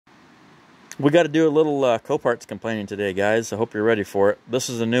We got to do a little Coparts complaining today, guys. I hope you're ready for it. This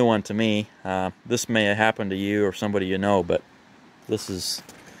is a new one to me. This may have happened to you or somebody you know, but this is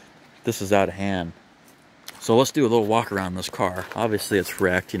out of hand. So let's do a little walk around this car. Obviously it's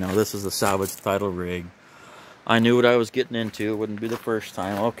wrecked. You know, this is a salvage title rig. I knew what I was getting into. It wouldn't be the first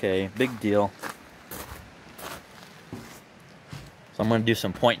time. Okay, big deal. So I'm going to do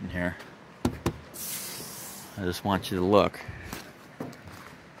some pointing here. I just want you to look.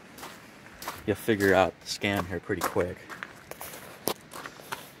 You'll figure out the scam here pretty quick.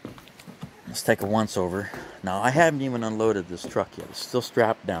 Let's take a once over. Now I haven't even unloaded this truck yet. It's still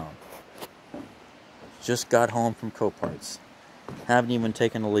strapped down. Just got home from Coparts. Haven't even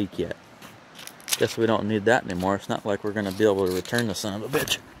taken a leak yet. Guess we don't need that anymore. It's not like we're going to be able to return the son of a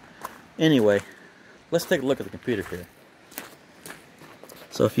bitch. Anyway, let's take a look at the computer here.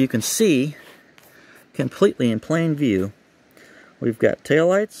 So if you can see, completely in plain view, we've got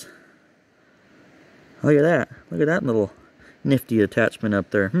taillights. Look at that. Look at that little nifty attachment up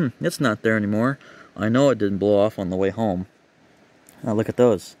there. It's not there anymore. I know it didn't blow off on the way home. Now look at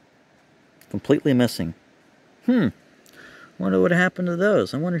those. Completely missing. Wonder what happened to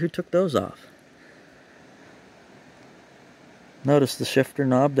those. I wonder who took those off. Notice the shifter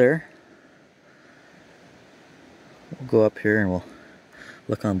knob there. We'll go up here and we'll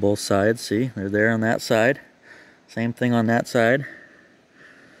look on both sides. See, they're there on that side. Same thing on that side.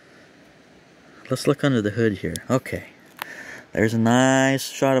 Let's look under the hood here. Okay. There's a nice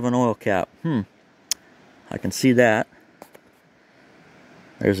shot of an oil cap. I can see that.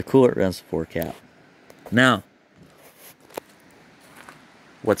 There's a coolant reservoir cap. Now,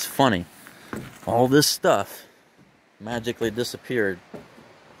 what's funny, all this stuff magically disappeared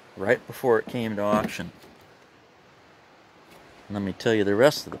right before it came to auction. Let me tell you the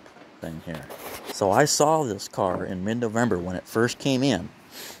rest of the thing here. So I saw this car in mid-November when it first came in,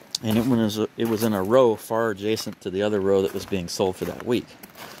 and it was in a row far adjacent to the other row that was being sold for that week.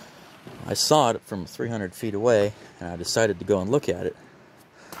 I saw it from 300 feet away, and I decided to go and look at it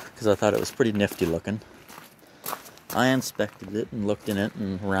because I thought it was pretty nifty looking. I inspected it and looked in it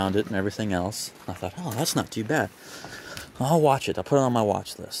and around it and everything else. I thought, oh, that's not too bad. I'll watch it. I'll put it on my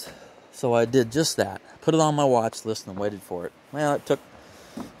watch list. So I did just that. Put it on my watch list and waited for it. Well, it took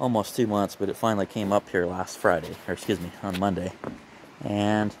almost 2 months, but it finally came up here last Friday, or excuse me, on Monday,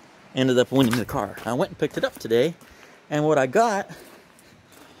 and ended up winning the car. I went and picked it up today, and what I got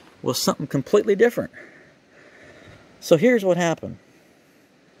was something completely different. So here's what happened.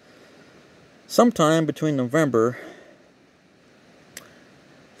 Sometime between November,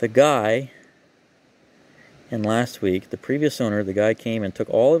 the guy, and last week, the previous owner, the guy came and took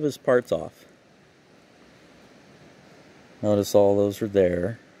all of his parts off. Notice all those are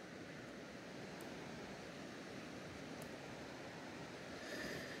there.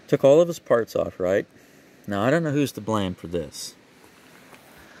 Took all of his parts off, right? Now, I don't know who's to blame for this.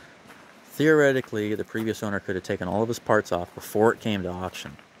 Theoretically, the previous owner could have taken all of his parts off before it came to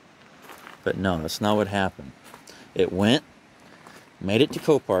auction. But no, that's not what happened. It went, made it to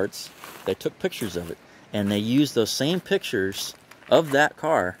Coparts, they took pictures of it, and they used those same pictures of that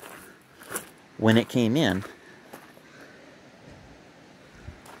car when it came in.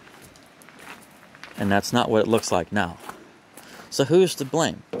 And that's not what it looks like now. So who's to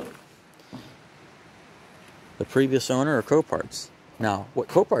blame? The previous owner or Coparts? Now, what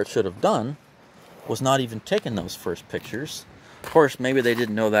Coparts should have done was not even taken those first pictures. Of course, maybe they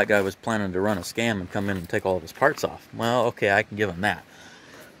didn't know that guy was planning to run a scam and come in and take all of his parts off. Well, okay, I can give him that.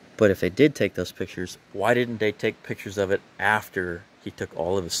 But if they did take those pictures, why didn't they take pictures of it after he took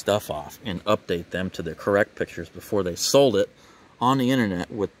all of his stuff off and update them to the correct pictures before they sold it on the internet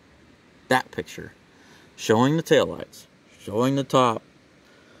with that picture? Showing the taillights, showing the top,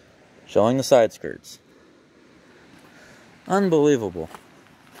 showing the side skirts. Unbelievable.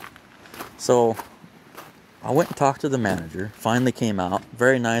 So I went and talked to the manager, finally came out,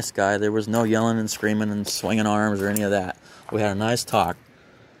 very nice guy. There was no yelling and screaming and swinging arms or any of that. We had a nice talk.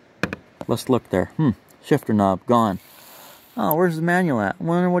 Let's look there. Shifter knob, gone. Oh, where's the manual at? I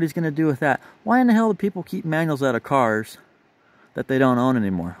wonder what he's going to do with that. Why in the hell do people keep manuals out of cars that they don't own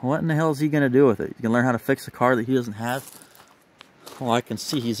anymore? What in the hell is he going to do with it? He's going to learn how to fix a car that he doesn't have? Well, I can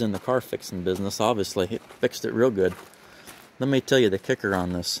see he's in the car fixing business, obviously. He fixed it real good. Let me tell you the kicker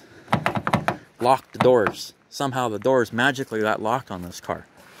on this. Locked the doors. Somehow the doors magically got locked on this car.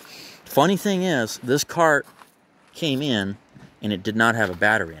 Funny thing is, this car came in and it did not have a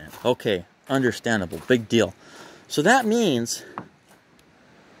battery in it. Okay, understandable, big deal. So that means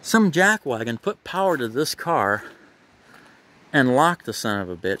some jackwagon put power to this car and locked the son of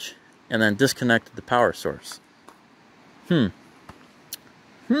a bitch and then disconnected the power source.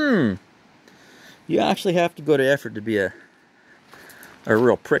 You actually have to go to effort to be a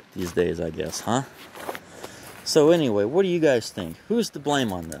real prick these days, I guess, huh? So anyway, what do you guys think? Who's to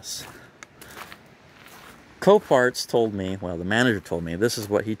blame on this? Coparts told me, well, the manager told me, this is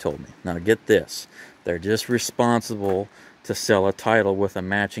what he told me. Now get this, they're just responsible to sell a title with a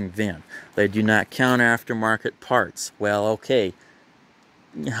matching VIN. They do not count aftermarket parts. Well, okay,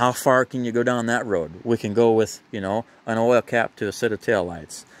 how far can you go down that road? We can go with, you know, an oil cap to a set of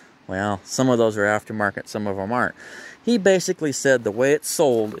taillights. Well, some of those are aftermarket, some of them aren't. He basically said the way it's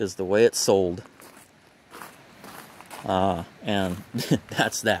sold is the way it's sold. And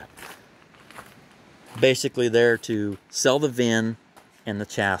that's that. Basically there to sell the VIN and the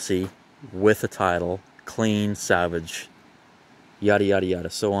chassis with a title, clean, salvage, yada yada yada,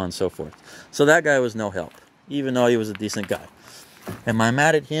 so on and so forth. So that guy was no help, even though he was a decent guy. Am I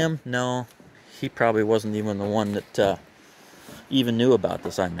mad at him? No, he probably wasn't even the one that even knew about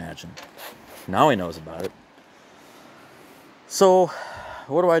this, I imagine. Now he knows about it. So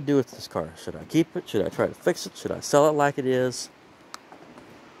what do I do with this car? Should I keep it? Should I try to fix it? Should I sell it like it is?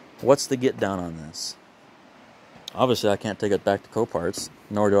 What's the get down on this? Obviously, I can't take it back to Coparts,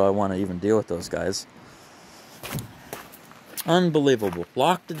 nor do I want to even deal with those guys. Unbelievable.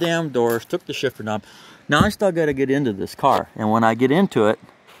 Locked the damn doors, took the shifter knob. Now I still got to get into this car, and when I get into it,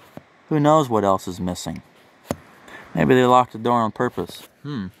 who knows what else is missing? Maybe they locked the door on purpose.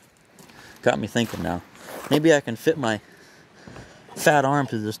 Got me thinking now. Maybe I can fit my fat arm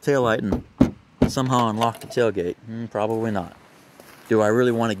to this taillight and somehow unlock the tailgate. Probably not. Do I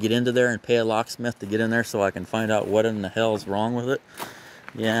really want to get into there and pay a locksmith to get in there so I can find out what in the hell is wrong with it?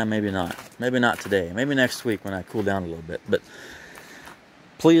 Yeah, maybe not. Maybe not today. Maybe next week when I cool down a little bit. But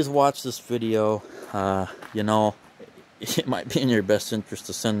please watch this video. You know, it might be in your best interest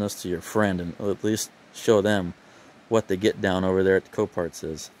to send this to your friend and at least show them what the get down over there at the Coparts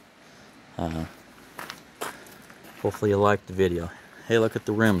is. Hopefully you liked the video. Hey, look at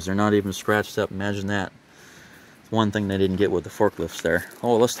the rims. They're not even scratched up. Imagine that. One thing they didn't get with the forklifts there.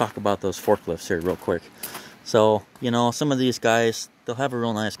 Oh, let's talk about those forklifts here real quick. So, you know, some of these guys, they'll have a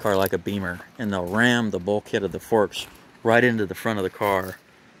real nice car like a Beamer, and they'll ram the bulkhead of the forks right into the front of the car.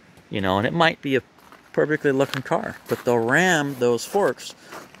 You know, and it might be a perfectly looking car, but they'll ram those forks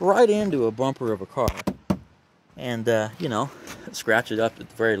right into a bumper of a car. And, you know, scratch it up at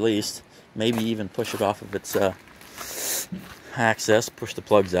the very least. Maybe even push it off of its access, push the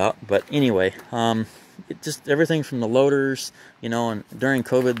plugs out. But anyway, it just everything from the loaders, you know, and during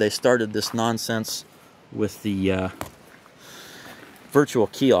COVID they started this nonsense with the virtual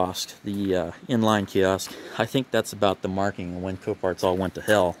kiosk, the inline kiosk. I think that's about the marking of when Coparts all went to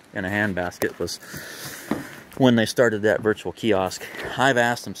hell in a handbasket, was when they started that virtual kiosk. I've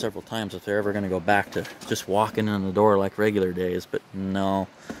asked them several times if they're ever going to go back to just walking in the door like regular days, but no,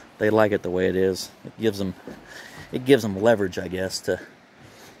 they like it the way it is. It gives them leverage, I guess, to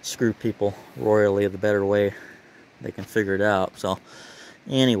screw people royally the better way they can figure it out. So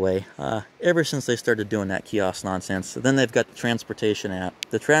anyway, ever since they started doing that kiosk nonsense, then they've got the transportation app.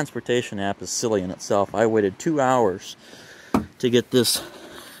 The transportation app is silly in itself. I waited 2 hours to get this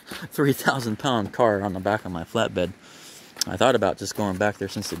 3,000-pound car on the back of my flatbed. I thought about just going back there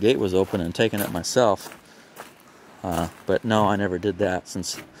since the gate was open and taking it myself, but no, I never did that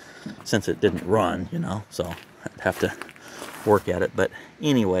since it didn't run, you know, so I'd have to work at it. But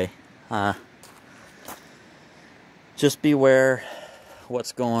anyway, just beware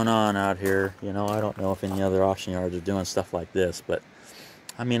what's going on out here. You know, I don't know if any other auction yards are doing stuff like this, but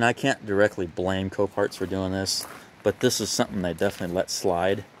I mean, I can't directly blame Coparts for doing this, but this is something they definitely let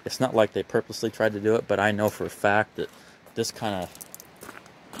slide. It's not like they purposely tried to do it, but I know for a fact that this kind of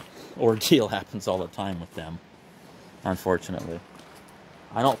ordeal happens all the time with them, unfortunately.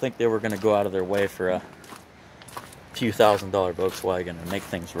 I don't think they were going to go out of their way for a few $1,000 Volkswagen and make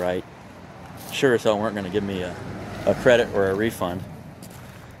things right. Sure as hell weren't going to give me a credit or a refund.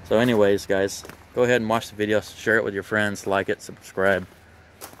 So anyways, guys, go ahead and watch the video, share it with your friends, like it, subscribe.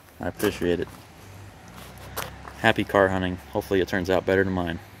 I appreciate it. Happy car hunting. Hopefully it turns out better than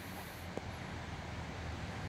mine.